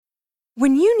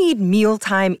When you need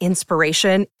mealtime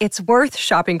inspiration, it's worth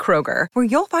shopping Kroger, where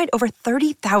you'll find over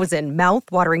 30,000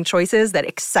 mouth-watering choices that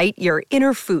excite your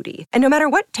inner foodie. And no matter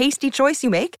what tasty choice you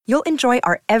make, you'll enjoy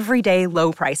our everyday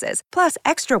low prices, plus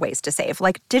extra ways to save,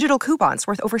 like digital coupons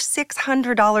worth over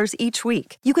 $600 each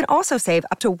week. You can also save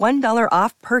up to $1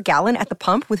 off per gallon at the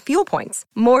pump with fuel points.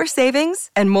 More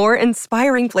savings and more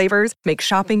inspiring flavors make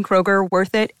shopping Kroger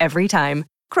worth it every time.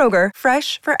 Kroger,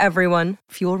 fresh for everyone.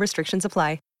 Fuel restrictions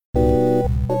apply.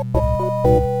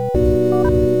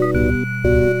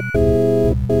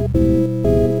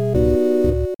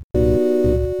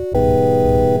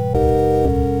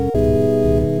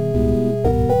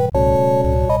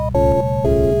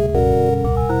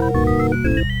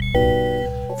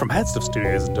 From Headstuff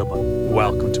Studios in Dublin,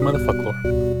 welcome to Mythology,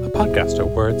 a podcast of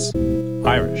words,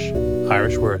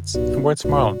 Irish words, and words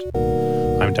from Ireland.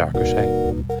 I'm Darach O'Shea.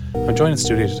 I'm joined in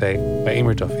studio today by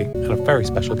Emer Duffy and a very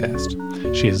special guest.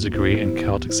 She has a degree in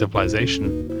Celtic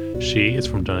civilization. She is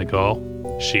from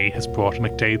Donegal. She has brought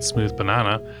McDade's Smooth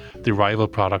Banana, the rival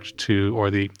product to,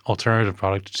 or the alternative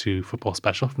product to Football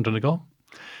Special from Donegal.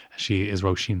 She is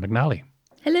Róisín McNally.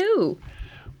 Hello.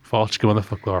 Fáilte go the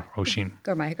folklore, Róisín.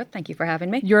 Gormaigad, thank you for having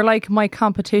me. You're like my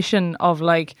competition of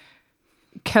like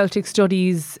Celtic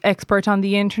studies expert on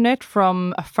the internet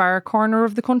from a far corner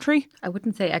of the country. I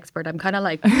wouldn't say expert. I'm kind of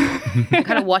like, I'm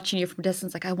kind of watching you from a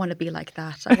distance. Like, I want to be like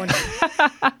that. I want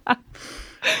to.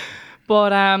 But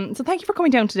so thank you for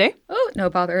coming down today. Oh, no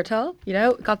bother at all. You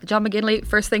know, got the John McGinley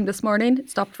first thing this morning.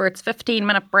 Stopped for its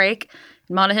 15-minute break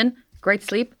in Monaghan. Great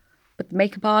sleep. Put the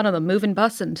makeup on the moving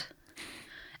bus and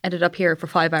ended up here for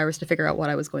 5 hours to figure out what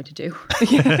I was going to do.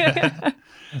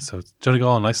 So it's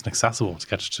Donegal, nice and accessible to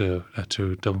get to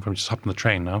Dublin from just hopping the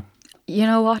train now. You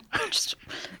know what? Just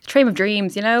the dream of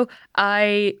dreams, you know?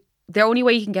 The only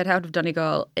way you can get out of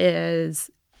Donegal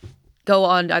is go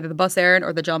on either the Bus Éireann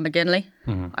or the John McGinley.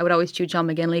 Mm-hmm. I would always choose John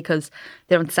McGinley because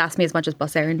they don't sass me as much as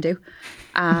Bus Éireann do.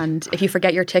 And if you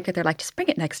forget your ticket, they're like, just bring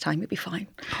it next time, you'll be fine.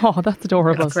 Oh, that's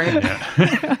adorable. That's great.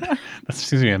 Yeah. That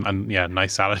seems to be a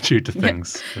nice attitude to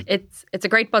things. Yeah. It's a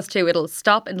great bus too. It'll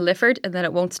stop in Lifford and then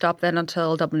it won't stop then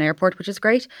until Dublin Airport, which is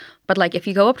great. But like if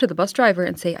you go up to the bus driver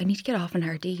and say, I need to get off in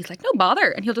RD, he's like, no bother.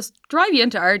 And he'll just drive you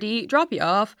into RD, drop you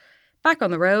off, back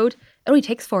on the road. It only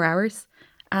takes 4 hours.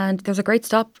 And there's a great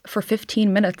stop for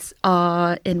 15 minutes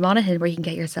in Monaghan where you can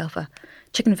get yourself a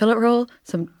chicken fillet roll,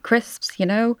 some crisps, you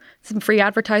know, some free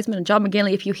advertisement. And John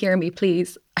McGinley, if you hear me,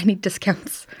 please, I need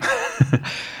discounts.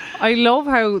 I love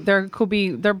how there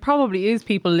probably is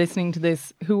people listening to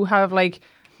this who have like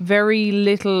very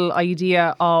little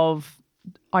idea of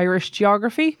Irish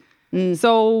geography. Mm.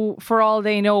 So for all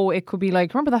they know, it could be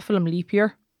like, remember that film Leap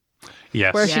Year?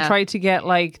 Yes. Where she tried to get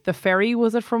like the ferry,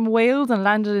 was it from Wales, and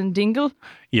landed in Dingle?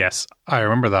 Yes, I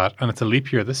remember that. And it's a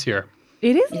leap year this year.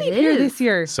 It is leap year this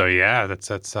year. So yeah, that's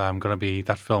going to be,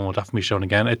 that film will definitely be shown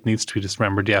again. It needs to be just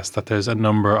remembered, yes, that there's a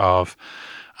number of,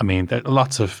 there are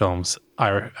lots of films,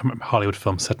 Hollywood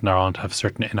films set in Ireland have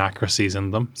certain inaccuracies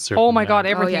in them. Oh my God,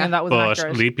 everything in that was inaccurate.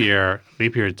 inaccurate.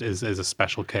 Leap year is a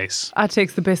special case. That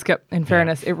takes the biscuit, in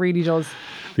fairness. It really does.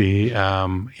 The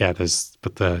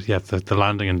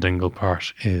landing in Dingle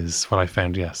part is what I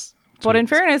found, yes. But in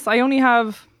fairness, I only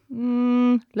have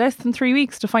less than 3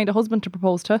 weeks to find a husband to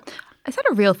propose to. Is that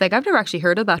a real thing? I've never actually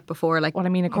heard of that before. Like, well, I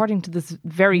mean, according to this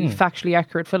very factually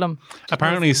accurate film.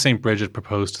 Apparently, St. Bridget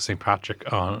proposed to St.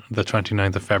 Patrick on the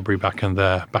 29th of February back in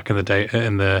the day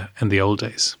in the old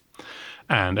days,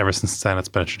 and ever since then it's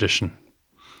been a tradition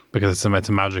because it's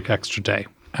a magic extra day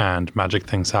and magic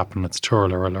things happen. It's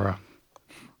Turalura.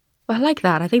 Well, I like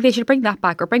that. I think they should bring that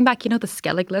back, or bring back, you know, the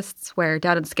Skellig lists, where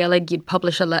down in Skellig you'd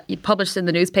publish in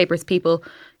the newspapers people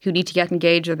who need to get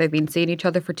engaged or they've been seeing each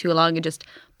other for too long, and just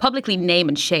publicly name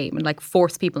and shame and like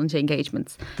force people into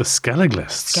engagements. The Skellig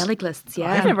lists. Skellig lists,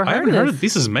 yeah. I've never heard of this.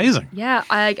 This is amazing. Yeah,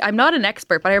 I'm not an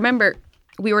expert, but I remember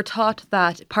we were taught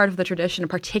that part of the tradition,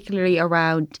 particularly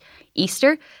around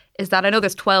Easter, is that I know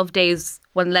there's 12 days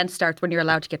when Lent starts when you're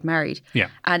allowed to get married. Yeah.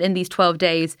 And in these 12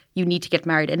 days, you need to get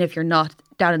married. And if you're not,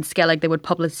 down in Skellig, they would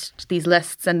publish these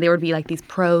lists and there would be like these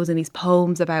prose and these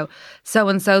poems about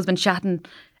so-and-so's been chatting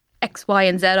X, Y,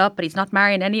 and Z up, but he's not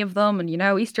marrying any of them. And, you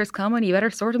know, Easter's coming. He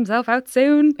better sort himself out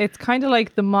soon. It's kind of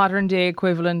like the modern day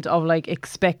equivalent of like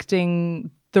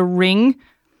expecting the ring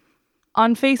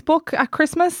on Facebook at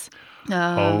Christmas.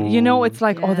 You know, it's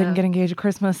like, they didn't get engaged at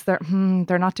Christmas. They're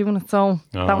not doing it, so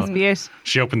that must be it.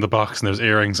 She opened the box and there's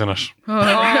earrings in it. Oh.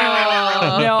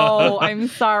 No, I'm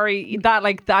sorry.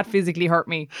 That physically hurt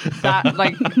me. That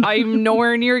I'm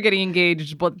nowhere near getting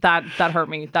engaged, but that hurt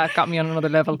me. That got me on another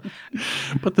level.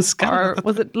 But the Skellig. Or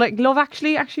was it like Love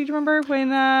Actually? Actually, do you remember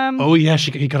when? Oh yeah,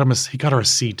 he got her a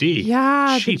CD.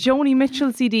 Yeah, Cheap. the Joni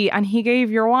Mitchell CD, and he gave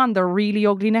your one the really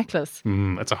ugly necklace.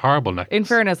 It's a horrible necklace. In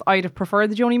fairness, I'd have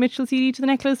preferred the Joni Mitchell CD to the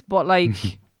necklace, but like.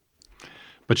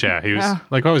 But yeah, he was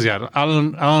like always. Yeah,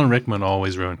 Alan Rickman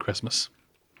always ruined Christmas.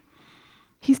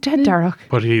 He's dead, Darach.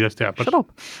 But Shut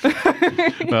up.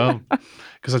 Well,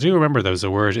 because I do remember there was a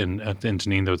word in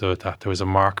Dunedin though that there was a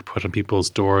mark put on people's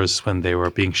doors when they were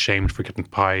being shamed for getting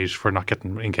pied for not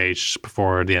getting engaged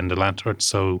before the end of Lent.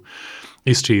 So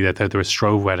used to be that there were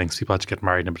Shrove weddings, people had to get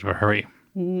married in a bit of a hurry,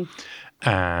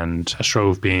 and a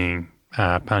Shrove being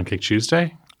Pancake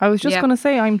Tuesday. I was just going to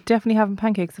say, I'm definitely having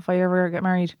pancakes if I ever get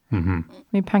married. Mm-hmm.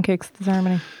 Maybe pancakes at the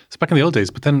ceremony. It's back in the old days,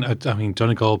 but then,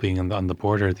 Donegal being on the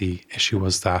border, the issue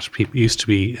was that people used to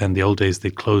be, in the old days,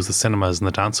 they'd close the cinemas and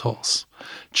the dance halls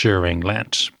during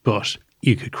Lent, but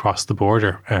you could cross the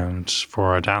border and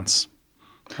for a dance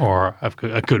or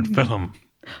a good film.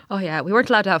 Oh yeah, we weren't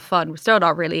allowed to have fun. We're still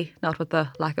not really, not with the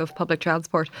lack of public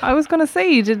transport. I was going to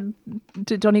say, did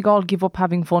Donegal give up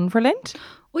having fun for Lent?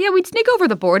 Well, yeah, we'd sneak over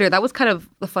the border. That was kind of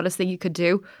the funnest thing you could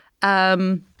do. I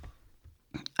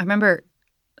remember,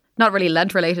 not really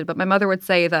Lent related, but my mother would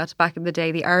say that back in the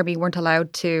day, the army weren't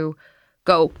allowed to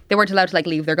go. They weren't allowed to like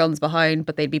leave their guns behind,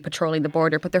 but they'd be patrolling the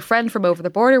border. But their friend from over the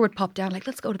border would pop down like,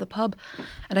 let's go to the pub.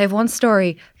 And I have one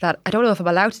story that I don't know if I'm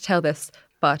allowed to tell this,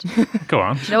 but go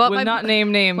on. You know what? We'll not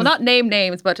name names. Well, not name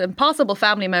names, but a possible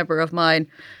family member of mine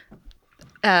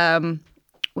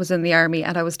was in the army,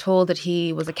 and I was told that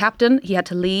he was a captain. He had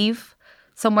to leave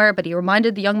somewhere, but he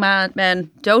reminded the young men,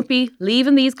 don't be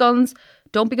leaving these guns.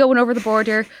 Don't be going over the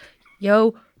border.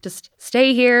 Just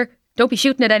stay here. Don't be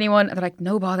shooting at anyone. And they're like,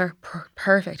 no bother.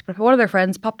 Perfect. But one of their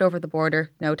friends popped over the border.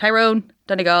 No, Tyrone,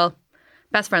 Donegal,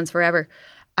 best friends forever.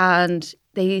 And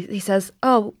he says,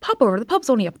 oh, pop over. The pub's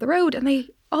only up the road. And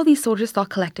all these soldiers thought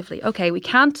collectively, okay, we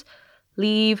can't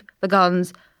leave the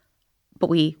guns, but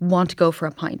we want to go for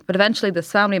a pint. But eventually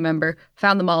this family member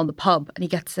found them all in the pub, and he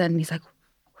gets in and he's like,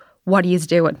 what are you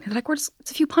doing? They're like,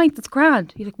 it's a few pints, it's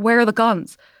grand. He's like, where are the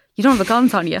guns? You don't have the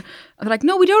guns on you. And they're like,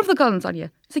 no, we don't have the guns on you.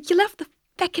 He's like, you left the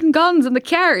feckin' guns in the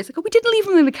cars. He's like, oh, we didn't leave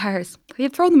them in the cars. You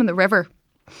had thrown them in the river.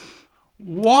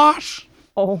 What?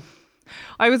 Oh,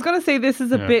 I was going to say this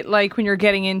is a bit like when you're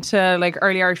getting into like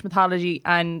early Irish mythology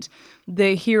and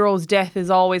the hero's death is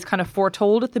always kind of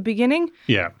foretold at the beginning.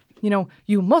 Yeah.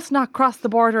 You must not cross the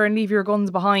border and leave your guns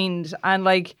behind. And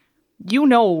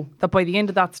that by the end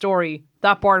of that story,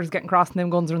 that border's getting crossed and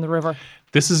them guns are in the river.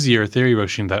 This is your theory,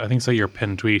 Róisín, that I think so your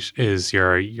pinned tweet is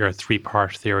your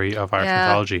 3-part theory of Irish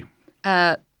mythology.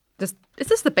 Is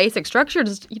this the basic structure?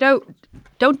 Just,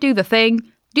 don't do the thing.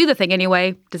 Do the thing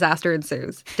anyway. Disaster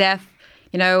ensues. Death,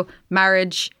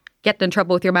 marriage, getting in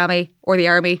trouble with your mammy or the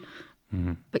army.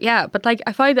 Mm-hmm. But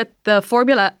I find that the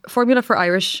formula for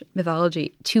Irish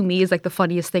mythology to me is like the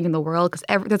funniest thing in the world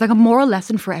because there's like a moral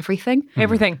lesson for everything. Mm-hmm.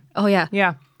 Everything. Oh yeah.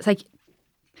 Yeah. It's like,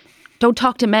 don't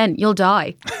talk to men, you'll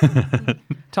die.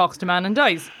 Talks to man and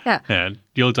dies. Yeah. Yeah.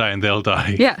 You'll die and they'll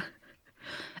die. Yeah.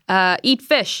 Eat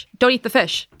fish. Don't eat the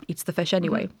fish. Eats the fish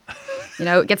anyway.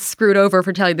 It gets screwed over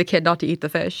for telling the kid not to eat the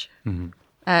fish.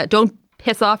 Mm-hmm. Don't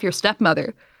piss off your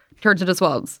stepmother. Turns into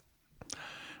swans.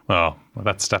 Well,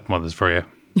 that's stepmothers for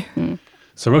you.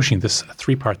 So, Róisín, this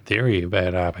 3-part theory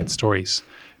about stories.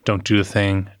 Don't do the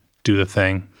thing, do the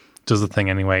thing, does the thing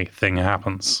anyway, thing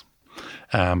happens.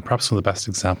 Perhaps one of the best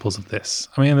examples of this.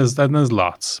 I mean, there's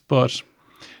lots, but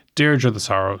Deirdre the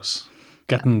Sorrows,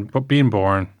 being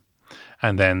born,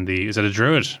 and then is it a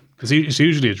druid? It's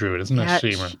usually a druid, isn't it?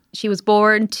 Yeah, she was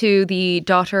born to the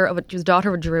daughter of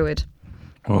a druid.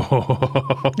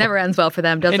 Oh. Never ends well for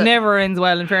them, does it? It never ends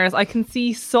well, in fairness. I can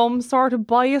see some sort of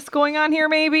bias going on here,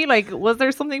 maybe. Like, was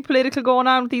there something political going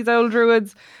on with these old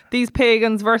druids, these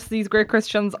pagans versus these great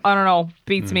Christians? I don't know.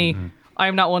 Beats me.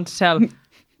 I'm not one to tell.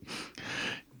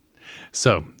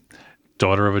 So,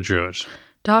 daughter of a druid.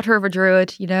 Daughter of a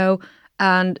druid,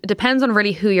 and it depends on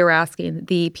really who you're asking.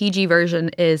 The PG version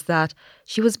is that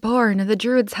she was born and the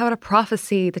druids had a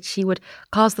prophecy that she would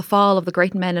cause the fall of the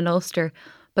great men in Ulster.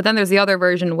 But then there's the other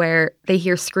version where they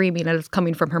hear screaming and it's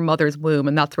coming from her mother's womb.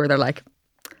 And that's where they're like,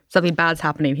 something bad's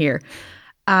happening here.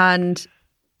 And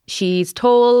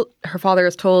her father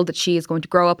is told that she is going to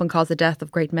grow up and cause the death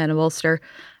of great men of Ulster.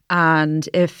 And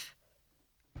if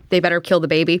they better kill the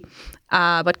baby.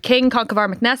 But King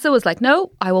Conchobar McNessa was like,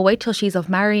 no, I will wait till she's of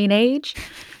marrying age.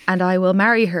 and I will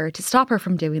marry her to stop her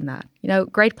from doing that. You know,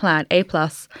 great plan, A+.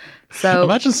 So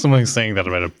Imagine someone saying that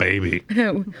about a baby.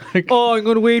 Oh, I'm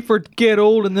going to wait for it to get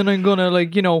old and then I'm going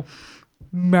to,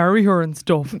 marry her and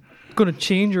stuff. Going to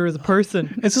change her as a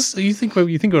person. It's just you think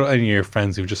about any of your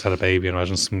friends who've just had a baby, and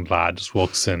imagine some lad just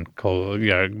walks in,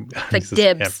 like dibs.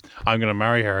 Yeah, I'm going to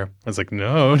marry her. It's like,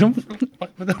 no, don't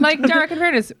fuck with them. Like, Derek, in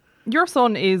fairness, your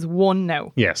son is 1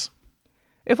 now. Yes.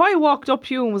 If I walked up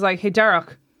to you and was like, hey,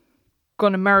 Derek,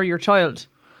 going to marry your child,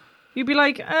 you'd be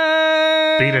like,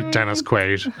 Beat it, Dennis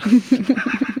Quaid.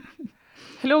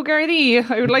 hello, Gardaí.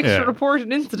 I would like to report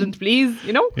an incident, please.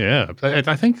 Yeah,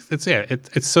 I think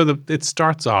it's so that it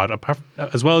starts odd,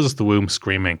 as well as the womb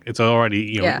screaming. It's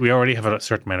already we already have a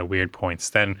certain amount of weird points.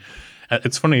 Then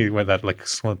it's funny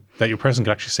that your person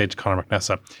could actually say to Conor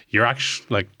McNessa, "You're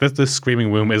actually this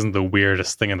screaming womb isn't the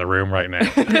weirdest thing in the room right now."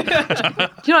 Do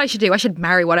you know what I should do? I should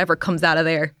marry whatever comes out of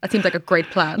there. That seems like a great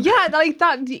plan. Yeah, like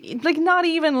that. Like not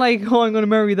even like, oh, I'm going to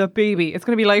marry that baby. It's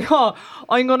going to be like, oh,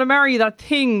 I'm going to marry that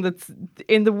thing that's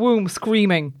in the womb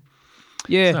screaming.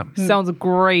 Yeah, sounds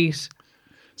great.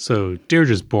 So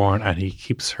Deirdre's born, and he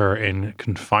keeps her in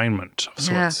confinement of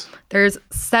sorts. Yeah. There's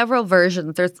several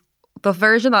versions. There's the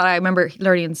version that I remember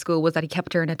learning in school was that he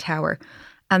kept her in a tower.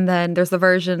 And then there's the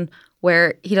version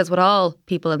where he does what all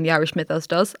people in the Irish mythos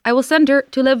does. I will send her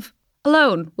to live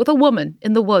alone with a woman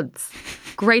in the woods.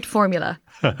 Great formula.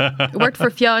 It worked for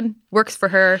Fionn, works for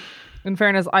her. In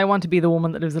fairness, I want to be the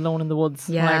woman that lives alone in the woods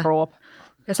when I grow up.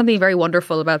 There's something very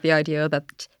wonderful about the idea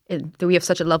that we have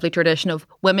such a lovely tradition of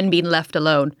women being left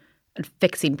alone and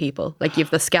fixing people. Like you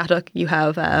have the Scattock, you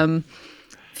have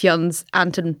Fionn's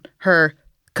aunt and her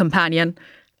companion,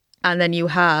 and then you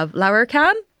have Laura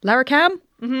Cam.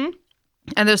 Mm-hmm.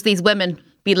 And there's these women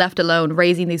be left alone,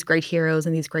 raising these great heroes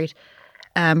and these great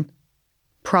not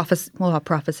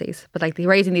prophecies, but like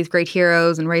raising these great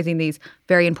heroes and raising these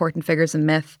very important figures in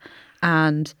myth.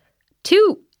 And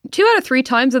two out of 3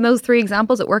 times in those 3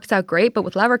 examples, it works out great. But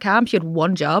with Laura Cam, she had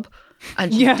one job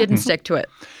and she didn't stick to it.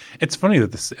 It's funny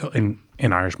that this in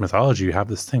Irish mythology, you have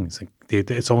this thing.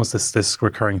 It's almost this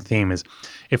recurring theme is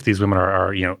if these women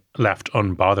are left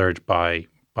unbothered by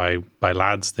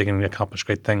lads, they can accomplish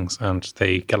great things and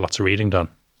they get lots of reading done.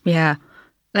 Yeah.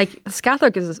 Like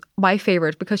Scathock is my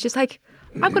favourite because she's like,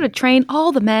 I'm going to train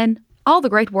all the men, all the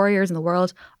great warriors in the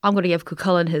world. I'm going to give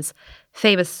Cuchulainn his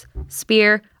famous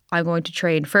spear. I'm going to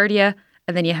train Ferdia.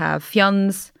 And then you have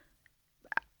Fionn's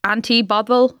auntie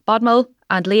Bodmel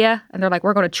and Leah, and they're like,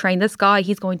 we're going to train this guy.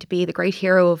 He's going to be the great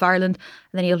hero of Ireland.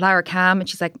 And then you have Lara Cam, and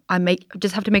she's like,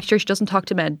 just have to make sure she doesn't talk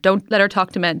to men. Don't let her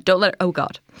talk to men. Don't let her. Oh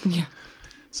God. Yeah.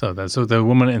 So the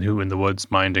woman in the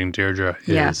woods minding Deirdre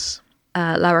is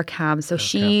Lara Cam. So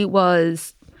she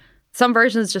was. Some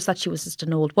versions just that she was just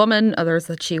an old woman. Others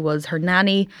that she was her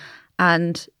nanny.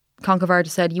 And Conchobar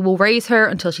said, you will raise her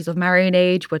until she's of marrying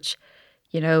age, which,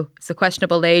 it's a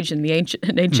questionable age in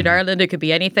ancient Ireland. It could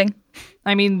be anything.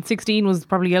 I mean, 16 was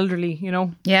probably elderly,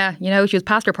 Yeah, she was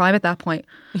past her prime at that point.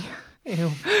 Ew.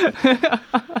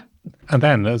 And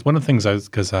then one of the things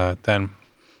because then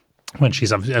when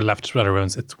she's left at her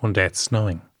rooms, one day it's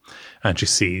snowing, and she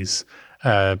sees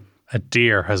a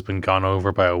deer has been gone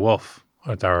over by a wolf.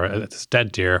 It's a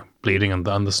dead deer bleeding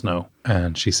on the snow,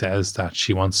 and she says that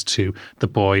the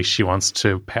boy she wants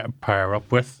to pair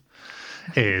up with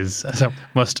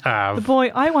must have the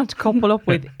boy I want to couple up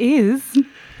with is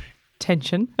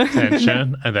tension,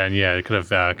 and then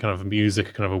kind of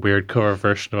music, kind of a weird cover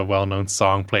version of a well-known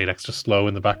song played extra slow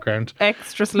in the background.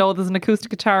 Extra slow. There's an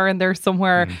acoustic guitar in there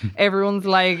somewhere. Everyone's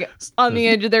like on the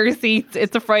edge of their seats.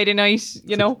 It's a Friday night,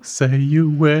 Say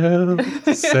you will,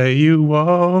 say you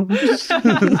won't.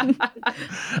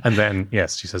 And then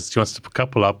she says she wants to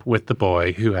couple up with the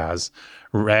boy who has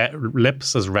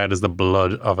lips as red as the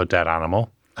blood of a dead animal.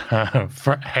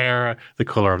 For hair, the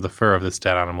colour of the fur of this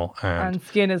dead animal, and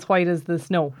skin as white as the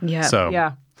snow.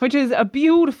 Yeah. Which is a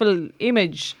beautiful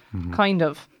image, kind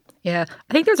of. Yeah,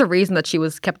 I think there's a reason that she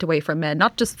was kept away from men,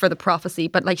 not just for the prophecy,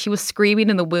 but like she was screaming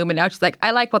in the womb, and now she's like,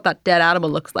 I like what that dead animal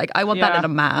looks like. I want that in a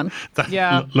man.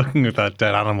 Looking at that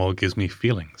dead animal gives me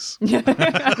feelings.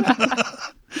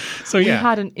 So we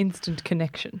had an instant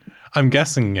connection. I'm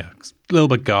guessing, a little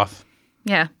bit goth.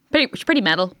 Yeah, pretty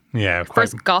metal. Yeah,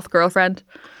 first goth girlfriend.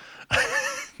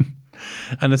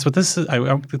 And it's what this is.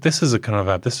 This is a kind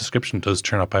of this description does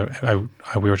turn up.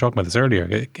 We were talking about this earlier.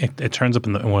 It turns up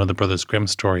in one of the Brothers Grimm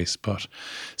stories. But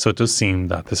so it does seem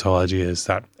that this whole idea is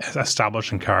that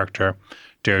establishing character,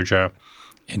 Deirdre,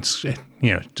 it's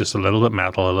just a little bit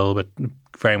metal, a little bit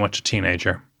very much a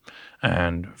teenager,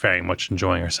 and very much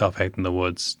enjoying herself out in the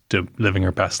woods, living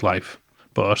her best life.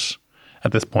 But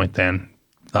at this point, then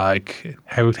Like,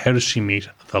 how does she meet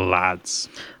the lads?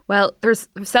 Well, there's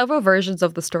several versions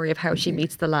of the story of how she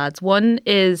meets the lads. One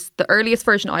is the earliest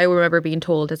version I remember being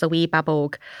told as a wee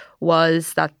babogue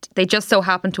was that they just so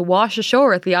happened to wash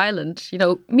ashore at the island. You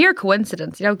know, mere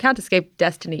coincidence. You know, can't escape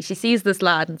destiny. She sees this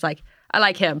lad and it's like, I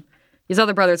like him. His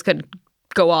other brothers couldn't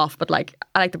go off, but like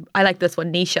I like this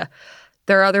one, Nisha.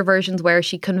 There are other versions where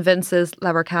she convinces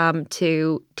Levercam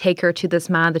to take her to this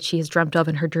man that she has dreamt of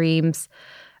in her dreams,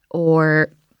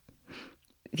 or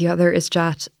the other is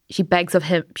that she begs of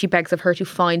her to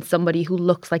find somebody who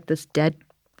looks like this dead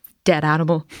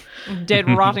animal. Dead,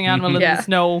 rotting animal in the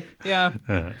snow. Yeah.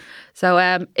 So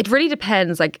it really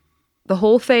depends. Like, the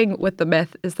whole thing with the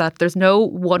myth is that there's no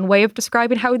one way of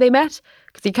describing how they met.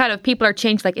 Because people are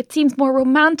changed. Like, it seems more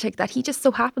romantic that he just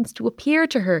so happens to appear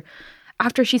to her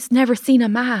after she's never seen a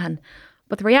man.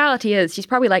 But the reality is she's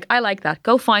probably like, I like that.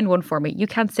 Go find one for me. You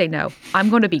can't say no. I'm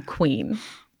going to be queen.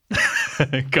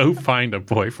 Go find a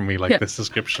boy for me, like this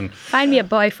description. Find me a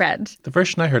boyfriend. The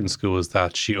version I heard in school was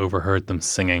that she overheard them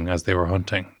singing as they were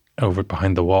hunting over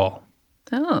behind the wall.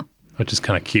 Oh. Which is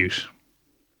kind of cute.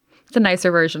 It's a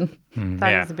nicer version.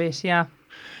 That is a bit, yeah.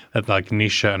 That like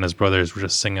Nisha and his brothers were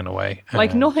just singing away.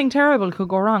 Like nothing terrible could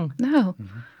go wrong. No.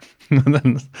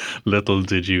 Little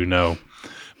did you know.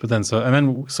 But then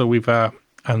so we've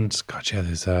and God, yeah,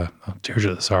 there's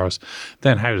Deirdre the Sorrows.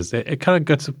 Then how does it kind of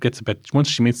gets a bit, once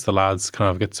she meets the lads,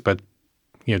 kind of gets a bit,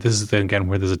 you know, this is then again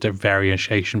where there's a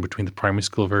variation between the primary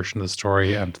school version of the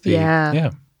story and the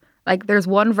yeah. Like, there's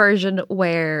one version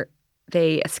where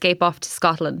they escape off to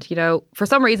Scotland. You know, for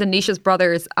some reason, Nisha's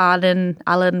brothers, Alan,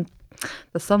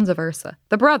 the sons of Ursa,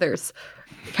 the brothers,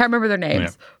 can't remember their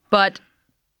names, but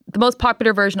the most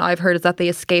popular version I've heard is that they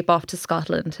escape off to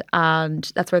Scotland,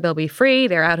 and that's where they'll be free.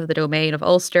 They're out of the domain of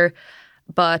Ulster,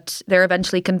 but they're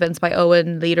eventually convinced by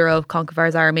Owen, leader of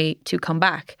Conchobar's army, to come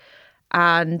back.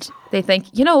 And they think,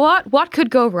 you know what could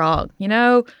go wrong? You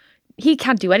know, he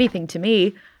can't do anything to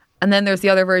me. And then there's the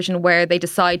other version where they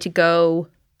decide to go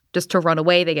just to run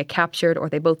away. They get captured, or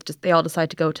they all decide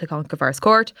to go to Conchobar's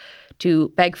court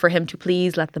to beg for him to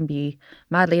please let them be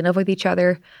madly in love with each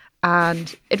other.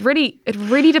 And it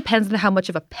really depends on how much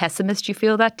of a pessimist you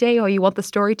feel that day, or you want the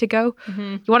story to go.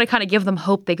 Mm-hmm. You want to kind of give them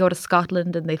hope. They go to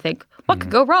Scotland and they think, what could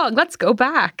go wrong? Let's go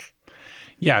back.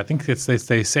 Yeah, I think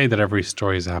they say that every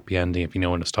story is a happy ending if you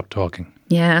know when to stop talking.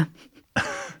 Yeah.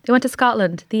 They went to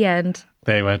Scotland. The end.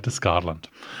 They went to Scotland.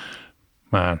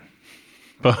 Man.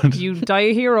 But you die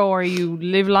a hero, or you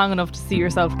live long enough to see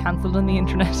yourself cancelled on the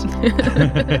internet.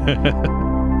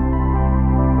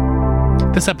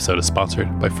 This episode is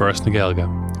sponsored by First na Gaeilge,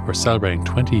 who are celebrating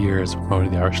 20 years of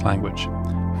promoting the Irish language.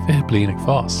 Fithe bliain ag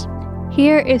fós.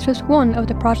 Here is just one of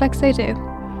the projects they do.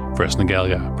 First na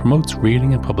Gaeilge promotes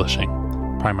reading and publishing,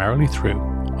 primarily through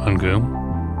Angum,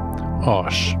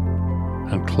 Áis,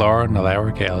 and Clár na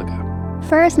Leabhar Gaeilge.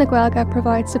 First na Gaeilge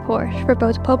provides support for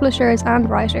both publishers and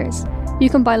writers. You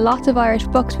can buy lots of Irish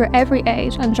books for every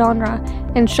age and genre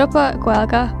in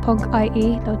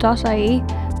siopagaeilge.ie,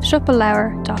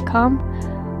 siopaleabhar.com,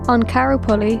 on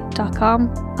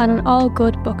carrowpulley.com, and in all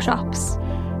good bookshops.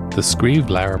 The Scríobh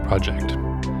Leabhar project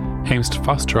aims to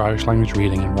foster Irish language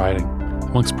reading and writing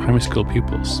amongst primary school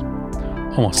pupils.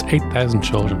 Almost 8,000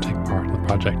 children take part in the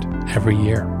project every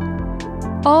year.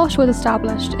 Áis was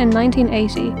established in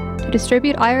 1980 to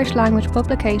distribute Irish language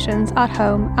publications at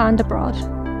home and abroad.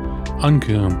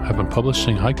 Angum have been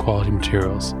publishing high-quality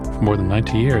materials for more than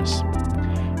 90 years.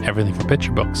 Everything from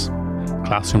picture books,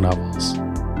 classroom novels,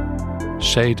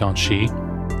 Sé Don She,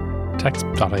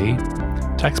 text.ie,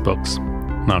 textbooks,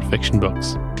 non-fiction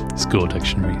books, school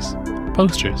dictionaries,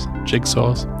 posters,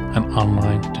 jigsaws, and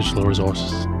online digital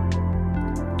resources.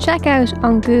 Check out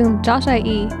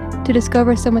angum.ie to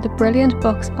discover some of the brilliant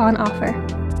books on offer.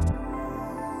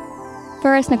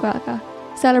 First na Gaeilge,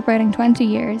 celebrating 20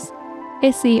 years.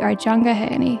 Isi ar Dteanga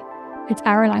Héanaí. It's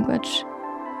our language.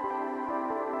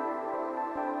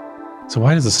 So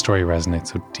why does the story resonate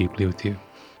so deeply with you?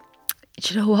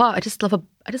 Do you know what? I just love a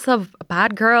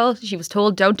bad girl. She was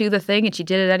told don't do the thing and she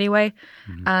did it anyway.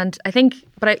 Mm-hmm. And I think,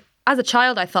 as a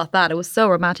child I thought that it was so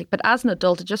romantic, but as an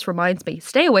adult it just reminds me,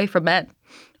 stay away from men.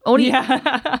 Only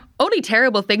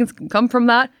terrible things can come from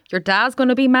that. Your dad's going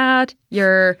to be mad.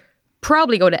 You're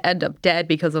probably going to end up dead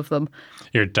because of them.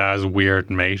 Your dad's weird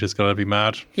mate is going to be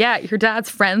mad. Yeah, your dad's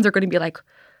friends are going to be like,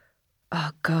 oh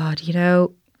God, you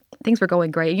know, things were going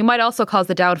great. You might also cause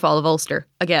the downfall of Ulster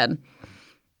again.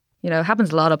 You know, it happens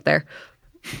a lot up there.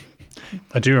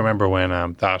 I do remember when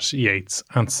that Yeats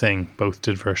and Singh both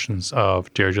did versions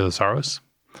of Deirdre the Sorrows,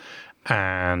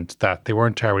 and that they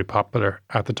weren't terribly popular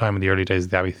at the time in the early days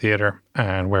of the Abbey Theatre,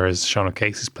 and whereas Sean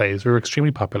O'Casey's plays were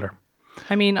extremely popular.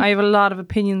 I mean, I have a lot of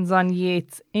opinions on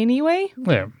Yeats anyway.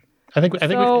 Yeah. I think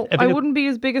I wouldn't be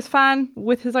his biggest fan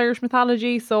with his Irish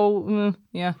mythology. So,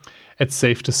 yeah. It's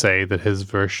safe to say that his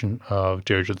version of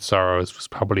Deirdre the Sorrows was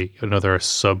probably another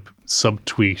sub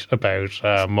tweet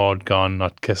about Maud Gonne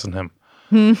not kissing him.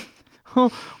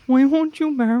 Oh, why won't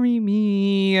you marry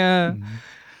me? If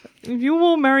you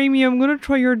won't marry me, I'm going to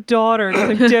try your daughter because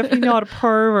I'm definitely not a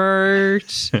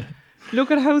pervert.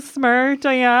 Look at how smart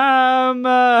I am.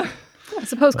 I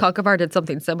suppose Conchobar did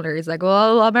something similar. He's like,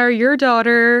 well, I'll marry your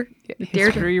daughter.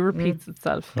 History repeats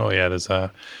itself. Oh yeah, there's I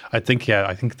think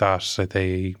that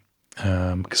they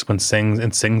because when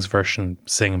Sing's version,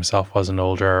 Sing himself was an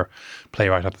older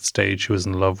playwright at the stage who was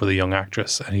in love with a young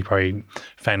actress, and he probably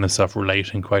found himself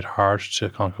relating quite hard to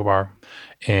Conchobar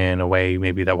in a way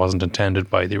maybe that wasn't intended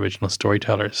by the original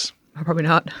storytellers. Probably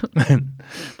not.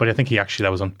 But I think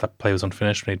that play was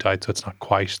unfinished when he died, so it's not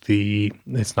quite the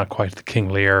King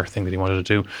Lear thing that he wanted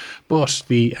to do. But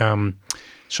the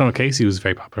Sean O'Casey was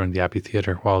very popular in the Abbey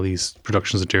Theatre, while these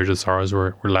productions of Deirdre the Sorrows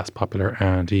were less popular,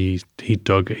 and he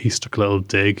stuck a little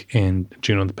dig in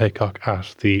Juno and the Paycock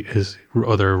at his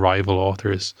other rival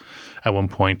authors. At one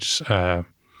point, it's the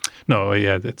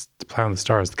Plan of the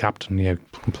Stars. The captain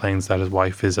complains that his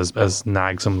wife is as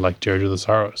nagsome like Deirdre the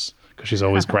Sorrows because she's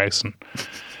always grousing.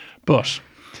 But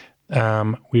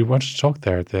we wanted to talk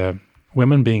there, the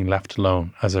women being left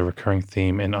alone as a recurring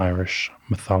theme in Irish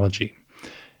mythology.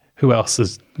 Who else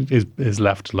is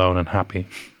left alone and happy?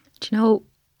 Do you know,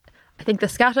 I think the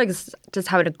Scatag is just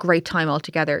having a great time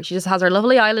altogether. She just has her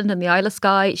lovely island in the Isle of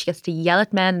Skye. She gets to yell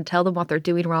at men and tell them what they're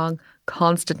doing wrong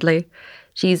constantly.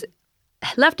 She's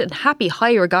left in happy,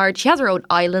 high regard. She has her own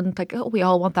island. Like, oh, we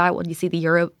all want that when you see the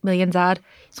Euro Millions ad.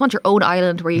 You just want your own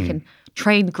island where you can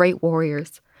train great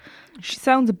warriors. She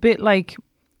sounds a bit like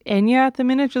Enya at the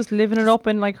minute, just living it up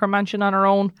in like her mansion on her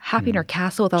own. Happy in her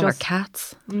castle with all her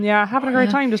cats. Yeah, having a great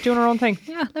time, just doing her own thing.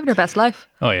 Yeah, living her best life.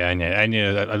 Oh yeah,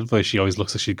 Enya. I love the way she always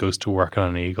looks like she goes to work on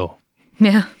an eagle.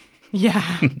 Yeah.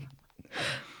 Yeah.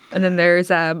 And then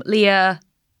there's Leah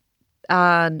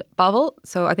and Bovel.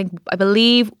 So I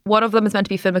believe one of them is meant to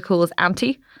be Finn McCool's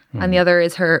auntie, and the other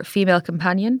is her female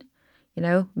companion. You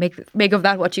know, make of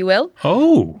that what you will.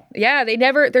 Oh. Yeah,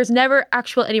 there's never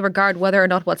any regard whether or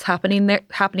not what's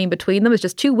happening between them. It's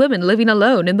just two women living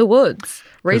alone in the woods,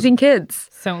 raising kids.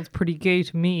 Sounds pretty gay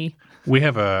to me. We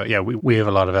have we have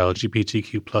a lot of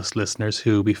LGBTQ plus listeners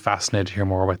who will be fascinated to hear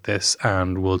more about this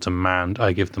and will demand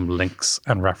I give them links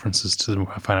and references to them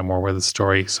to find out more about the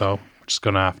story. So we're just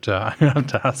going to have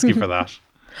to ask you for that.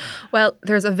 Well,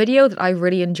 there's a video that I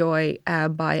really enjoy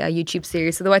by a YouTube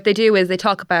series. So what they do is they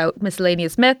talk about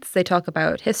miscellaneous myths, they talk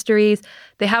about histories.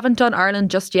 They haven't done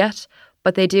Ireland just yet,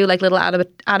 but they do like little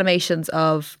animations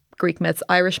of Greek myths,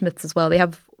 Irish myths as well. They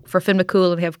have for Finn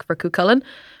McCool and they have for Cuchulainn.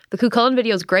 The Cuchulainn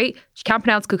video is great. You can't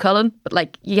pronounce Cuchulainn, but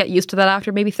like you get used to that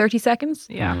after maybe 30 seconds.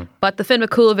 Yeah. Mm-hmm. But the Finn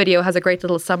McCool video has a great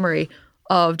little summary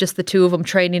of just the two of them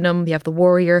training them. You have the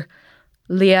warrior,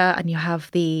 Leah, and you have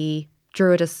the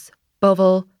druidess,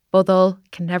 Budul,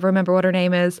 can never remember what her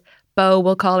name is. Bo,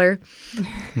 we'll call her.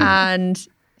 And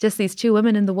just these two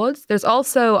women in the woods. There's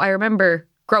also, I remember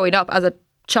growing up as a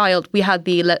child, we had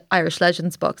the Irish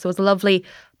Legends book. So it was lovely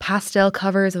pastel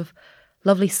covers of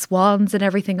lovely swans and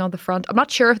everything on the front. I'm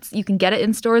not sure if you can get it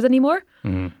in stores anymore.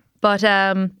 But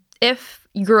if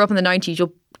you grew up in the 90s,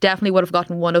 you definitely would have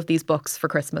gotten one of these books for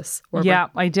Christmas. Yeah,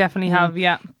 I definitely have,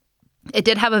 yeah. It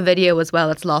did have a video as well.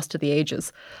 It's lost to the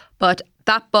ages. But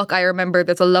that book, I remember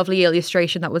there's a lovely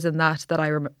illustration that was in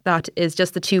that is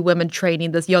just the two women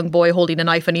training this young boy holding a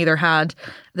knife in either hand,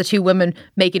 the two women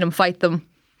making him fight them.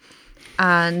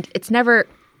 And it's never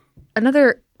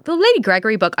the Lady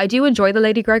Gregory book. I do enjoy the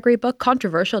Lady Gregory book.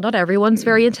 Controversial. Not everyone's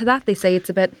very into that. They say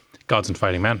it's a bit... Gods and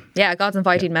Fighting Men. Yeah, Gods and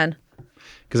Fighting Men.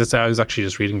 Because I was actually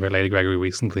just reading about Lady Gregory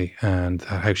recently and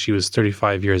how she was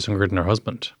 35 years younger than her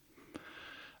husband.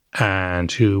 And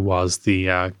who was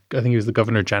I think he was the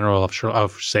Governor General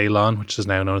of Ceylon, which is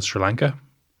now known as Sri Lanka.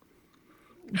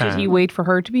 Did he wait for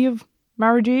her to be of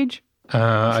marriage age?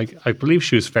 I believe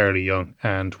she was fairly young,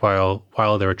 and while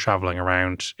they were traveling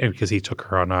around, because he took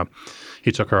her on a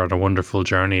wonderful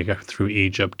journey through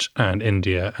Egypt and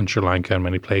India and Sri Lanka and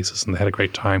many places, and they had a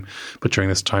great time. But during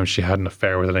this time, she had an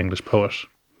affair with an English poet.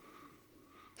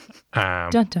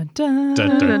 Dun, dun, dun.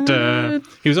 Dun, dun, dun.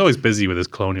 He was always busy with his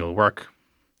colonial work.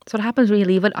 That's what happens when you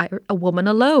leave a woman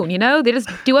alone. You know, they just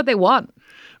do what they want.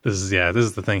 This is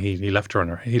the thing. He left her on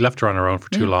her own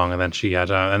for too long, and then she died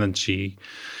in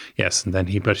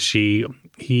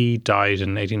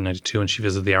 1892, and she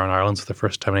visited the Aran Islands for the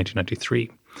first time in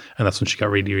 1893, and that's when she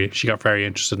got very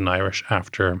interested in Irish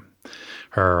after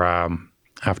her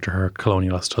after her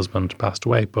colonialist husband passed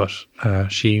away, but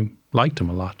she liked him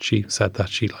a lot. She said that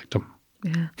she liked him.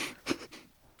 Yeah.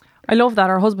 I love that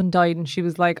her husband died and she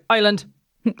was like, island.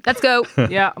 Let's go.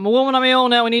 Yeah, I'm a woman on my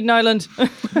own now. I need an island.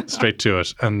 Straight to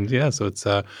it. And yeah, so it's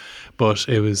but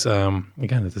it was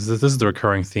again, this is the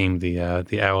recurring theme,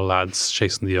 the owl lads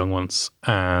chasing the young ones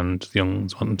and the young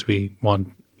ones wanting to be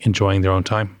enjoying their own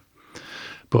time.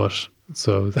 But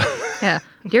so Yeah.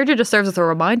 Deirdre just serves as a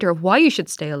reminder of why you should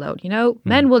stay alone. You know,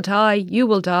 men will die, you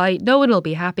will die, no one will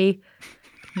be happy.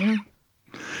 Yeah.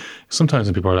 sometimes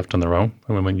when people are left on their own,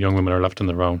 and when young women are left on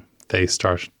their own, they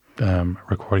start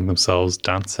recording themselves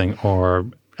dancing or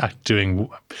doing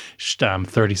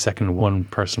 30-second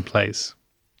one-person plays.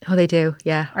 Oh, they do,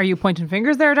 yeah. Are you pointing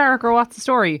fingers there, Derek, or what's the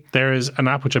story? There is an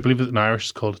app which I believe is in Irish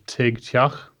is called Tig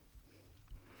Tiach.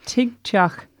 Tig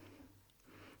Tiach.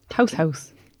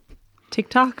 House.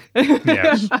 TikTok.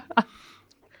 Yes.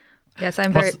 Yes,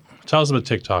 I'm very... Tell us about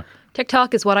TikTok.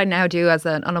 TikTok is what I now do as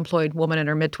an unemployed woman in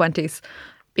her mid-20s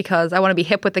because I want to be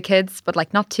hip with the kids, but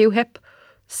like not too hip.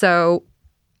 So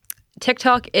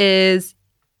TikTok is...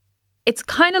 It's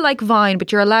kind of like Vine,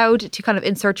 but you're allowed to kind of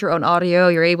insert your own audio.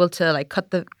 You're able to like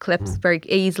cut the clips very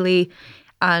easily.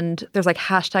 And there's like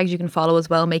hashtags you can follow as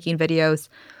well, making videos.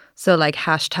 So like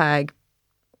hashtag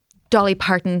Dolly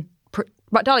Parton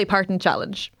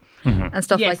challenge and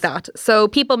stuff like that. So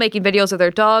people making videos of their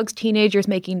dogs, teenagers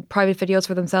making private videos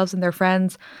for themselves and their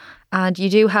friends. And you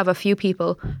do have a few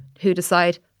people who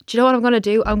decide, do you know what I'm going to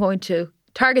do? I'm going to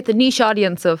target the niche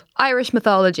audience of Irish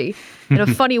mythology in a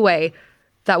funny way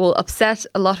that will upset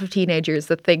a lot of teenagers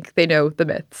that think they know the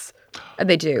myths. And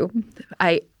they do.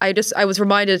 I was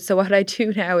reminded, so what I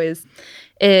do now is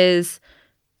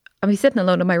I'm sitting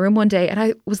alone in my room one day and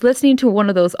I was listening to one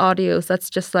of those audios that's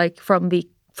just like from the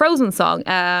Frozen song.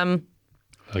 Let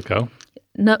it go.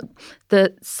 No,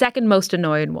 the second most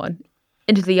annoying one.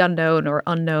 Into the Unknown or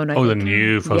Unknown. I the think.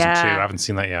 new Frozen 2. Yeah. I haven't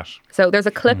seen that yet. So there's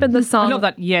a clip in the song. I love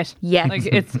that yet. Yeah. Like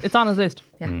it's on his list.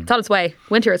 Yeah. It's on its way.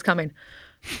 Winter is coming.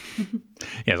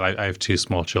 Yes, I have two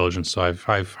small children, so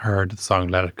I've heard the song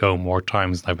 "Let It Go" more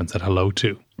times than I've been said hello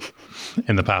to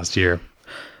in the past year.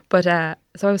 But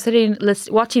so I was sitting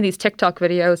watching these TikTok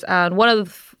videos, and one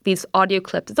of these audio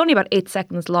clips, it's only about 8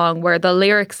 seconds long, where the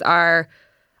lyrics are,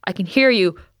 "I can hear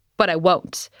you, but I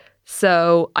won't."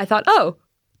 So I thought, oh,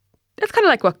 that's kind of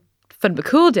like what Finn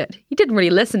McCool did. He didn't really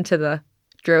listen to the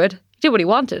druid. He did what he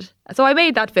wanted. So I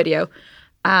made that video,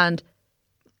 and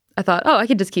I thought, oh, I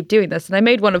can just keep doing this. And I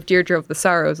made one of Deirdre of the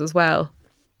Sorrows as well.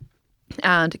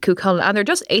 And Cuchulainn. And they're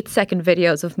just 8-second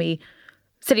videos of me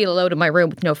sitting alone in my room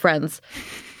with no friends.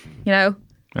 You know?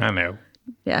 I know.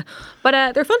 Yeah.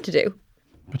 But they're fun to do.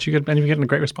 But you're getting a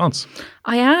great response.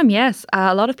 I am, yes.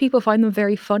 A lot of people find them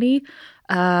very funny.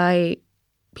 I've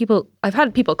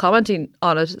had people commenting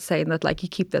on it saying that like you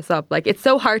keep this up. Like it's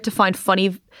so hard to find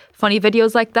funny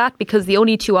videos like that because the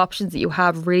only two options that you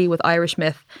have really with Irish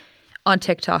myth on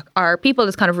TikTok are people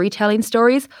just kind of retelling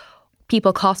stories,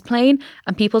 people cosplaying,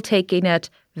 and people taking it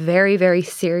very, very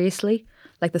seriously,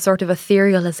 like the sort of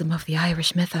etherealism of the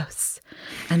Irish mythos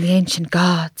and the ancient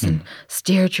gods and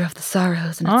Deirdre of the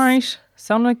Sorrows. And All right.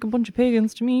 Sound like a bunch of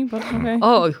pagans to me, but okay.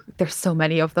 Oh, there's so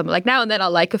many of them. Like now and then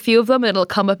I'll like a few of them and it'll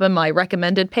come up in my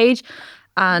recommended page.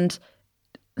 And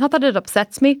not that it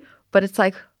upsets me, but it's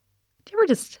like, do you ever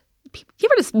just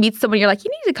meet someone you're like,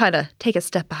 you need to kind of take a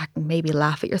step back and maybe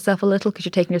laugh at yourself a little because you're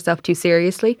taking yourself too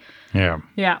seriously. Yeah.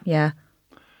 Yeah. Yeah.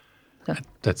 So.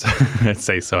 I'd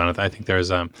say so. And I think there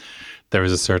is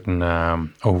a certain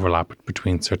overlap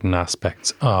between certain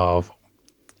aspects of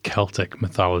Celtic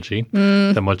mythology,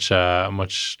 the much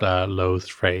loathed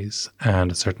phrase,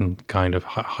 and a certain kind of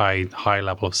high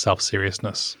level of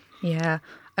self-seriousness. Yeah.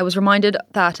 I was reminded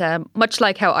that much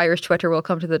like how Irish Twitter will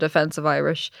come to the defense of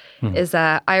Irish, is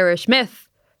Irish myth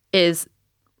there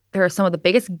are some of the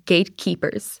biggest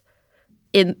gatekeepers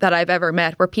that I've ever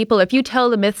met, where people, if you tell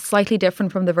the myth slightly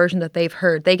different from the version that they've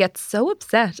heard, they get so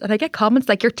upset. And I get comments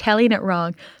like, you're telling it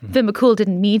wrong. Finn McCool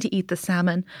didn't mean to eat the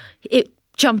salmon. It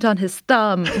jumped on his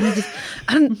thumb.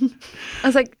 And I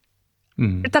was like,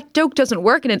 that joke doesn't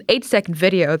work in an 8-second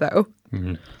video though.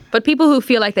 But people who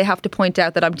feel like they have to point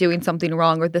out that I'm doing something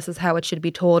wrong or this is how it should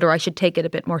be told or I should take it a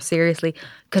bit more seriously.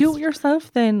 Do it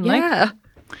yourself then. Yeah.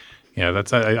 Yeah,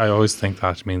 that's I always think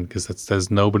that. I mean, because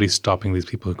there's nobody stopping these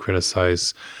people who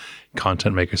criticize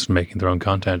content makers from making their own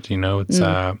content. You know, it's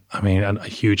a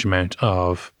huge amount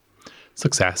of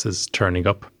success is turning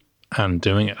up and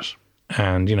doing it,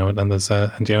 and you know, it's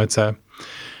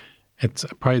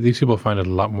probably these people find it a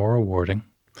lot more rewarding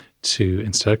to,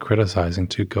 instead of criticizing,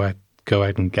 to go out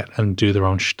and do their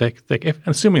own shtick.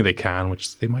 Assuming they can,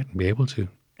 which they mightn't be able to.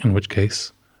 In which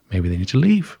case, maybe they need to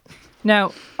leave.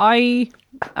 Now, I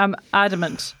am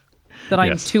adamant that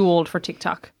I'm Yes. too old for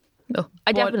TikTok. No,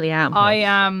 I definitely am. I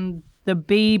am the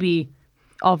baby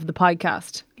of the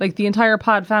podcast. Like the entire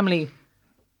pod family,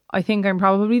 I think I'm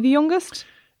probably the youngest.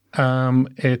 I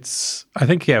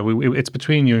think it's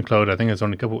between you and Claude. I think it's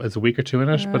only it's a week or two in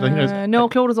it, but I think it's, No,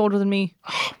 Claude is older than me.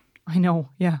 I know,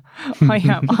 yeah.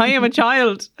 I am a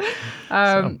child.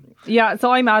 Yeah,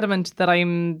 so I'm adamant that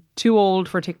I'm too old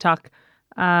for TikTok.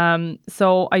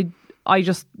 So I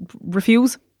just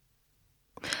refuse.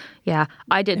 Yeah,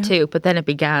 I did too, but then it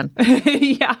began.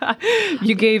 Yeah,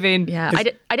 you gave in. Yeah,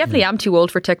 I definitely am too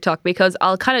old for TikTok because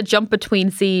I'll kind of jump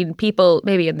between seeing people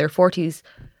maybe in their 40s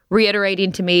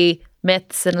reiterating to me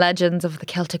myths and legends of the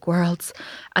Celtic worlds,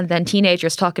 and then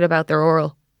teenagers talking about their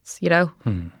orals,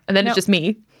 and then it's just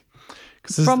me.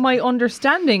 From my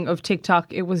understanding of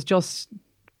TikTok, it was just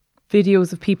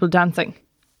videos of people dancing.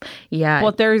 Yeah.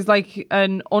 But there's like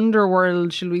an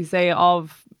underworld, shall we say,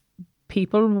 of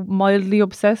people mildly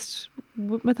obsessed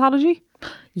with mythology.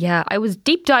 Yeah, I was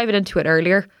deep diving into it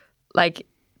earlier, like,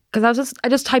 because I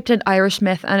just typed in Irish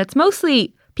myth, and it's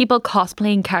mostly people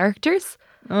cosplaying characters.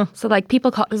 So like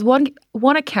there's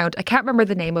one account, I can't remember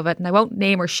the name of it, and I won't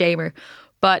name or shame her,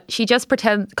 but she just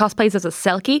cosplays as a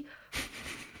Selkie.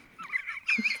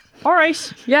 All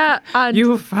right. Yeah, and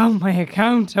You found my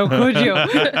account. How could you?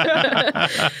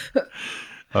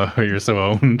 oh, you're so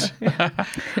owned.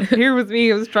 Here was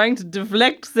me. I was trying to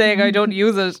deflect, saying I don't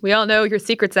use it. we all know your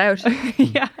secret's out.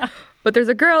 Yeah. But there's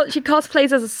a girl, she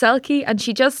cosplays as a Selkie, and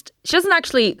she doesn't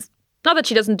actually, not that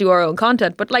she doesn't do her own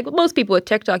content, but like most people with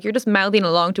TikTok, you're just mouthing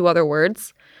along to other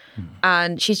words.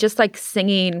 And she's just like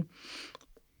singing,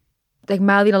 like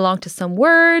mouthing along to some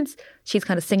words. She's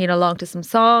kind of singing along to some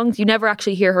songs. You never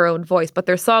actually hear her own voice, but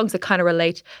there's songs that kind of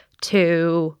relate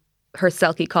to her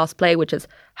Selkie cosplay, which is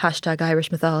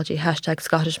 #Irish mythology,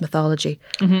 #Scottish mythology,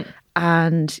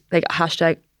 and like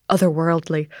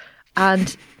 #otherworldly.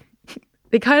 And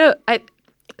they kind of,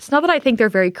 it's not that I think they're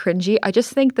very cringy. I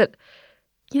just think that,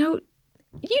 you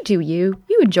do you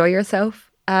enjoy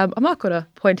yourself. I'm not going to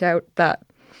point out that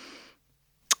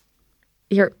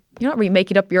you're not really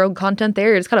making up your own content there.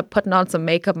 You're just kind of putting on some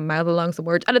makeup and mouth along some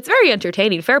words. And it's very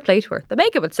entertaining. Fair play to her. The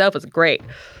makeup itself is great.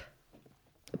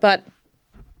 But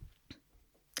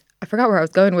I forgot where I was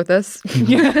going with this.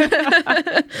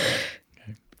 I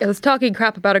was talking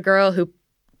crap about a girl who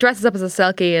dresses up as a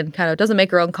Selkie and kind of doesn't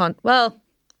make her own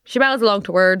she mouths along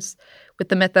to words with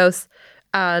the mythos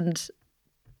and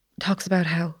talks about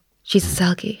how she's a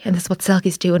Selkie and this is what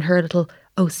Selkies do in her little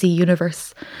OC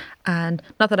universe. And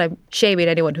not that I'm shaming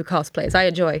anyone who cosplays. I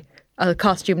enjoy a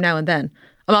costume now and then.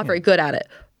 I'm not very good at it.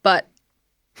 But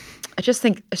I just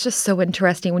think it's just so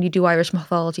interesting when you do Irish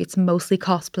mythology. It's mostly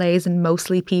cosplays and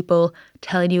mostly people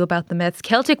telling you about the myths.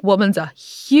 Celtic woman's a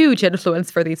huge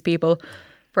influence for these people.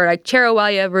 For like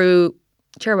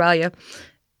Cherawalya,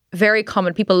 very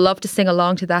common. People love to sing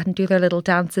along to that and do their little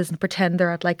dances and pretend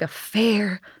they're at like a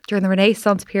fair during the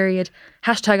Renaissance period.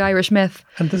 #Irish myth.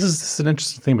 And this is an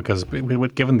interesting thing because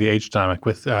given the age dynamic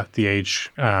with the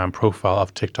age profile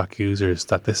of TikTok users,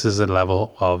 that this is a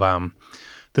level of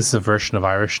this is a version of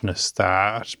Irishness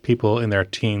that people in their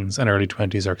teens and early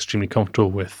 20s are extremely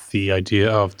comfortable with. The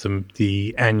idea of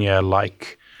the Enya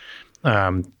like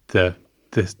the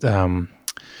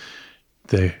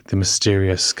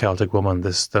mysterious Celtic woman,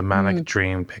 the manic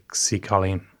dream pixie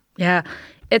Colleen. Yeah,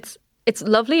 it's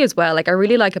lovely as well. Like I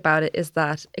really like about it is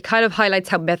that it kind of highlights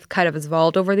how myth kind of has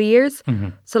evolved over the years.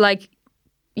 So like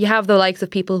you have the likes of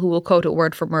people who will quote it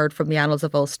word for word from the Annals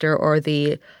of Ulster or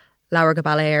the Laura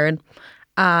Gabala Éireann,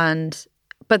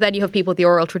 but then you have people with the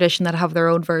oral tradition that have their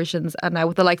own versions. And now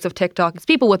with the likes of TikTok, it's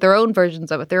people with their own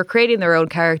versions of it. They're creating their own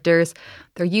characters.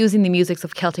 They're using the musics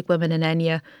of Celtic women and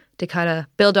Enya to kind of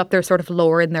build up their sort of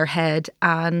lore in their head.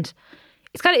 And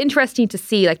it's kind of interesting to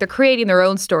see, like they're creating their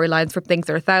own storylines from things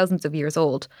that are thousands of years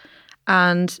old.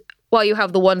 And while you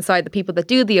have the one side, the people that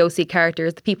do the OC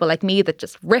characters, the people like me that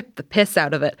just rip the piss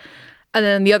out of it. And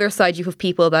then the other side, you have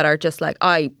people that are just like,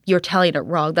 you're telling it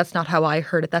wrong. That's not how I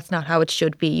heard it. That's not how it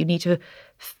should be. You need to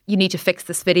fix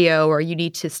this video, or you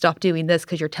need to stop doing this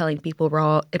because you're telling people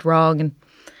it wrong, and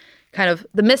kind of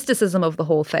the mysticism of the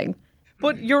whole thing.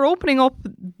 But you're opening up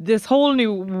this whole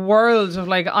new world of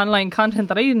like online content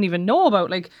that I didn't even know about.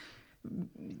 Like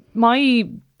my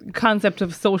concept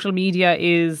of social media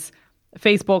is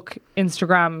Facebook,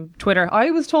 Instagram, Twitter.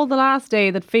 I was told the last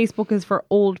day that Facebook is for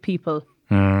old people.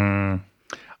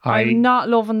 I'm not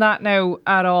loving that now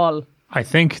at all. I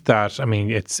think that,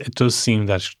 it does seem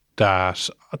that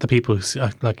the people who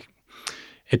like,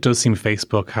 it does seem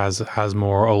Facebook has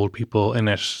more old people in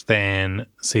it than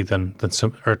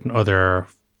some other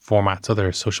formats,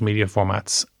 other social media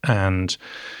formats, and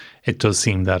it does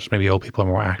seem that maybe old people are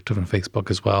more active on Facebook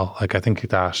as well. Like I think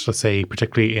that, let's say,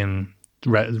 particularly in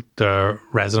the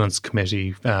residence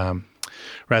committee,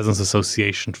 residence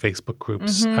association Facebook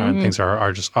groups, and things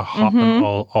are just hopping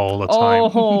all the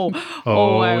time.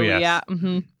 Wow, yes. yeah.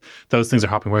 Those things are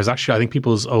hopping. Whereas actually, I think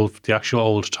the actual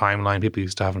old timeline people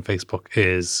used to have on Facebook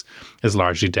is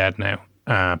largely dead now.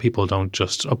 People don't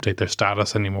just update their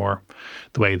status anymore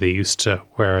the way they used to.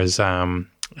 Whereas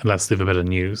unless they have a bit of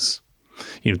news,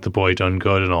 the boy done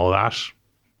good and all that.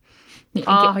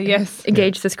 Yes.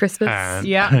 Engaged this Christmas.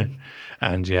 Yeah.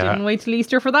 And yeah, Didn't wait till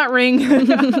Easter for that ring.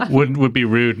 would be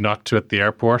rude not to at the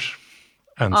airport.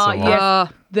 And so on.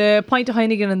 Yes. The pint of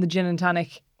Heineken and the gin and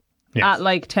tonic at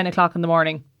like 10 o'clock in the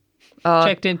morning.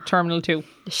 Checked in Terminal 2.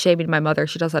 Shaming my mother.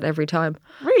 She does that every time.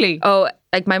 Really? Oh,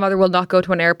 like my mother will not go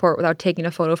to an airport without taking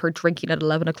a photo of her drinking at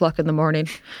 11 o'clock in the morning.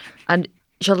 And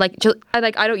I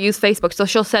don't use Facebook, so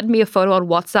she'll send me a photo on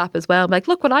WhatsApp as well. I'm like,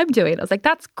 look what I'm doing. I was like,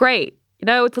 that's great.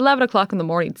 It's 11 o'clock in the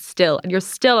morning still, and you're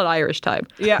still at Irish time.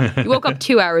 Yeah. You woke up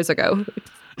 2 hours ago.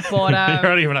 But you're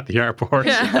not even at the airport.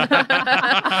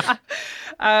 I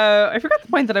forgot the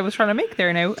point that I was trying to make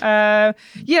there now.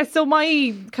 So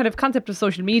my kind of concept of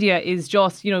social media is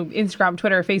just, Instagram,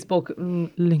 Twitter, Facebook,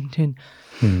 LinkedIn.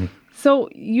 So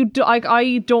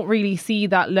I don't really see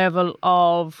that level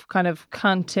of kind of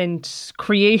content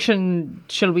creation,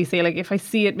 shall we say. Like if I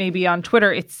see it maybe on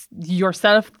Twitter, it's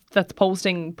yourself that's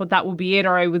posting, but that would be it.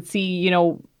 Or I would see,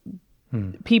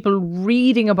 people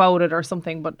reading about it or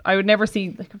something. But I would never see,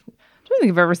 I don't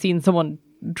think I've ever seen someone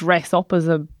dress up as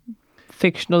a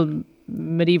fictional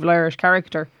medieval Irish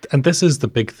character. And this is the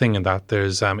big thing in that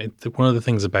there's one of the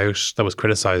things that was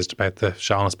criticised about the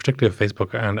shallowness, particularly of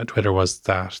Facebook and Twitter, was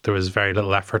that there was very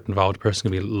little effort involved. A person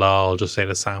could be lol, just ate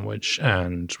a sandwich,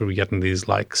 and we'd be getting these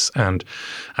likes, and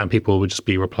people would just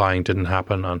be replying didn't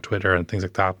happen on Twitter and things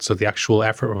like that. So the actual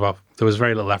effort involved, there was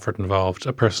very little effort involved.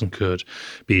 A person could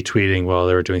be tweeting while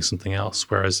they were doing something else,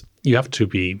 whereas you have to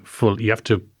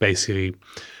basically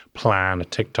plan a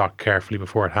TikTok carefully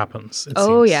before it happens.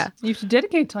 Oh, yeah. You have to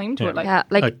dedicate time to it.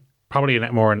 Like probably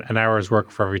more an hour's work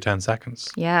for every 10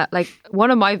 seconds. Yeah, like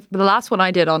the last one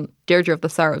I did on Deirdre of the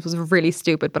Sorrows was really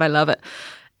stupid, but I love it,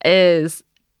 it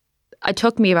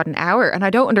took me about an hour, and I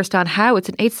don't understand how. It's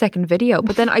an 8-second video,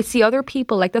 but then I see other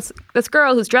people, like this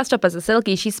girl who's dressed up as a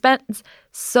Silky. She spends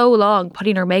so long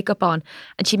putting her makeup on,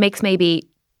 and she makes maybe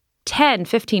 10,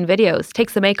 15 videos,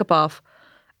 takes the makeup off,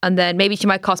 and then maybe she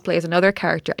might cosplay as another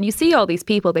character. And you see all these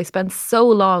people, they spend so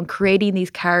long creating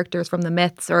these characters from the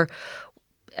myths, or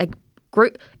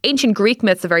ancient Greek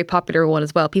myths, a very popular one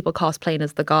as well. People cosplaying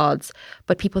as the gods,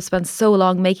 but people spend so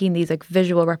long making these like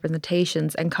visual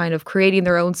representations and kind of creating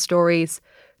their own stories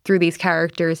through these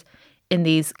characters in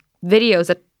these videos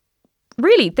that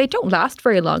really, they don't last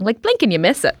very long. Like blink and you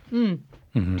miss it.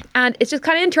 Mm-hmm. And it's just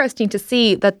kind of interesting to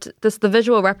see that the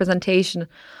visual representation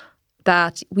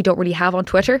that we don't really have on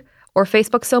Twitter or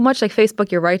Facebook so much. Like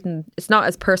Facebook, you're right, and it's not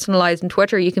as personalized in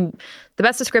Twitter. The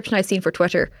best description I've seen for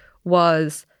Twitter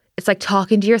was, it's like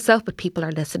talking to yourself, but people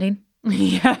are listening.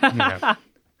 Yeah.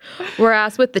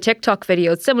 Whereas with the TikTok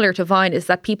videos, similar to Vine, is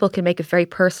that people can make it very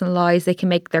personalized. They can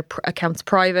make their accounts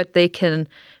private. They can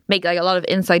make like a lot of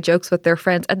inside jokes with their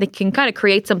friends, and they can kind of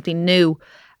create something new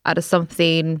out of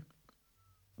something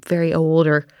very old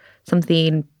or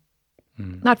something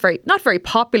not very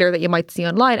popular that you might see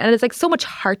online. And it's like so much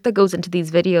heart that goes into these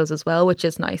videos as well, which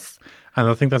is nice. And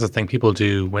I think that's the thing people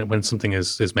do when something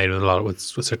is made with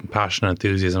certain passion and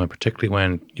enthusiasm, and particularly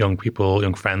when young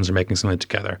friends are making something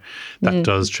together, that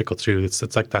does trickle through.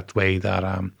 It's like that way that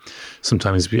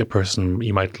sometimes a person,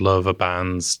 you might love a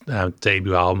band's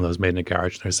debut album that was made in a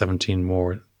garage, and there's 17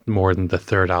 more than the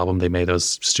third album they made that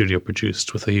was studio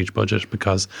produced with a huge budget,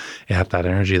 because it had that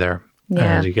energy there.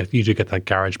 Yeah. And you do get that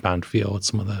garage band feel with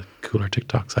some of the cooler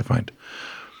TikToks, I find.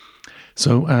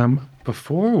 So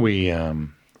before we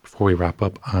wrap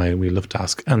up, we love to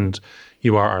ask, and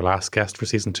you are our last guest for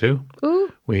season 2.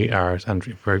 Ooh. We are, and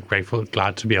very grateful,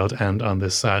 glad to be able to end on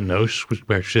this note,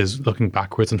 which is looking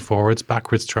backwards and forwards,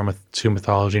 backwards to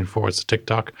mythology and forwards to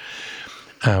TikTok.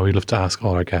 We love to ask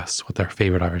all our guests what their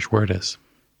favourite Irish word is.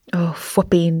 Oh,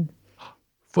 fupping.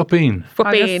 Fupping.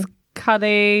 Fupping.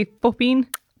 Caddy fupping.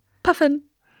 Puffin.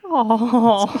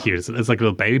 Oh, It's cute. It's like a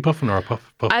little baby puffin or a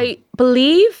puffin? I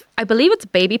believe it's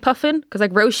baby puffin, because like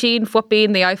Róisín,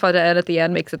 fupping, the iPhone at the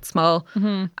end makes it small.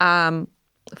 Mm-hmm.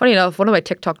 Funny enough, one of my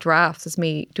TikTok drafts is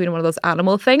me doing one of those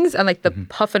animal things, and like the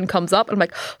puffin comes up, and I'm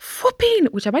like, fupping,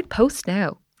 which I might post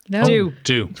now. You know?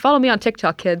 do. Follow me on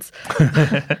TikTok, kids.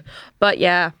 But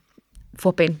yeah,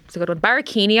 Footbean. It's a good one.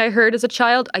 Barrackini, I heard as a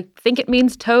child. I think it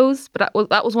means toes, but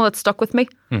that was one that stuck with me.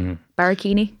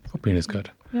 Barrackini. Footbean is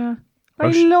good. Yeah. I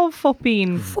love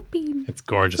Footbean. Footbean. It's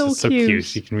gorgeous. So It's so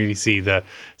cute. You can really see the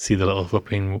little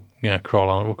Footbean crawl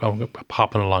on,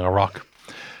 popping along a rock.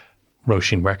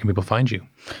 Róisín, where can people find you?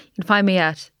 You can find me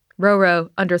at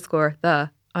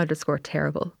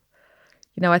Roro_the_terrible.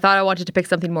 You know, I thought I wanted to pick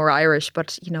something more Irish,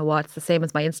 but you know what? It's the same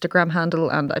as my Instagram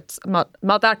handle, and I'm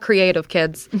not that creative,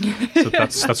 kids. So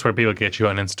that's where people get you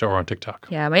on Insta or on TikTok.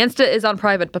 Yeah, my Insta is on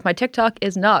private, but my TikTok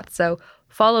is not. So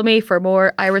follow me for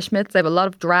more Irish myths. I have a lot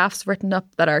of drafts written up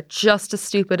that are just as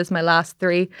stupid as my last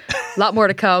 3. A lot more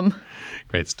to come.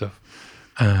 Great stuff.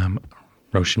 Róisín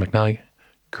McNally,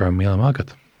 Gurm Míle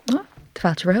Mágat.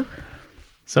 Tafalchero.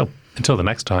 So until the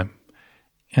next time,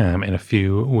 in a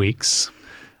few weeks,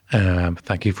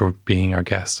 thank you for being our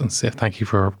guest, and thank you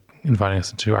for inviting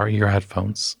us into your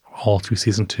headphones all through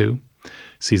season 2.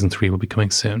 Season 3 will be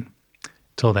coming soon.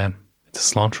 Till then,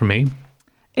 it's a slán from me.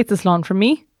 It's a slán from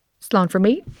me. Slán for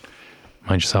me.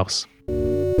 Mind yourselves.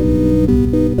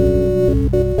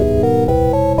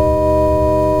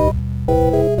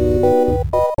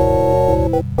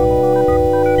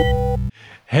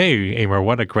 Hey, Emer,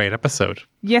 what a great episode.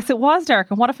 Yes, it was,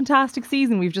 Derek, and what a fantastic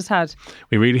season we've just had.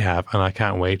 We really have, and I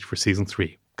can't wait for season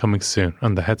 3, coming soon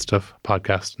on the Head Stuff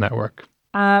Podcast Network.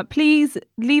 Please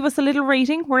leave us a little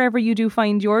rating wherever you do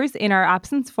find yours in our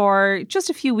absence for just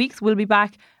a few weeks. We'll be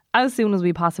back as soon as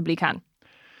we possibly can.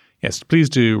 Yes, please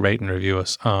do rate and review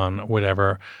us on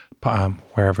whatever,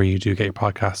 wherever you do get your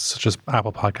podcasts, such as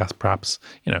Apple Podcasts, perhaps,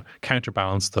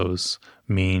 counterbalance those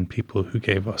mean people who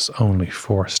gave us only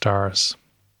 4 stars.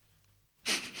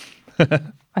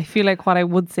 I feel like what I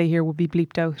would say here would be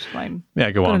bleeped out. I'm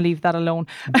go going on. to leave that alone.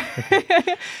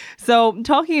 So,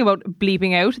 talking about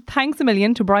bleeping out, thanks a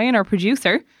million to Brian, our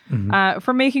producer,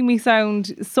 for making me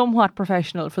sound somewhat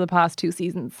professional for the past 2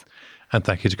 seasons. And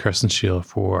thank you to Kirsten Shield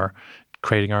for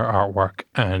creating our artwork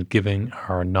and giving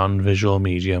our non-visual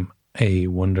medium a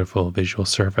wonderful visual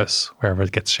service wherever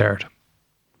it gets shared.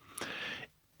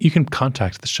 You can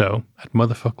contact the show at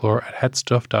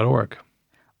motherfolklore@headstuff.org.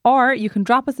 Or you can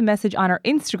drop us a message on our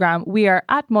Instagram. We are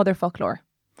at motherfolklore.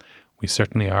 We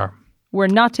certainly are. We're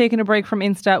not taking a break from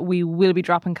Insta. We will be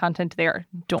dropping content there.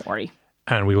 Don't worry.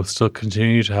 And we will still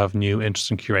continue to have new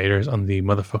interesting curators on the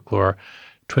Motherfolklore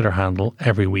Twitter handle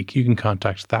every week. You can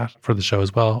contact that for the show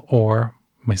as well, or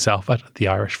myself at The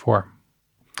Irish 4.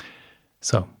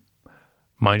 So,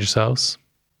 mind yourselves.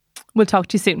 We'll talk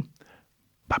to you soon.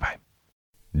 Bye-bye.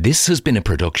 This has been a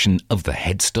production of the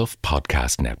Head Stuff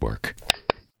Podcast Network.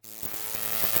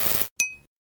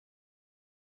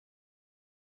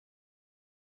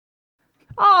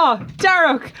 Oh,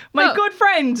 Darroch, my good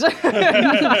friend.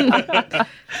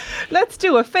 Let's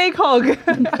do a fake hug.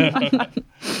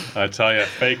 I tell you,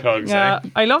 fake hugs, Yeah,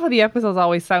 I love how the episodes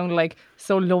always sound like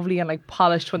so lovely and like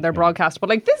polished when they're broadcast. But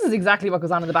like this is exactly what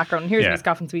goes on in the background. Here's me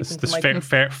scoffing sweets into the This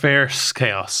microphone. fair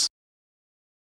chaos.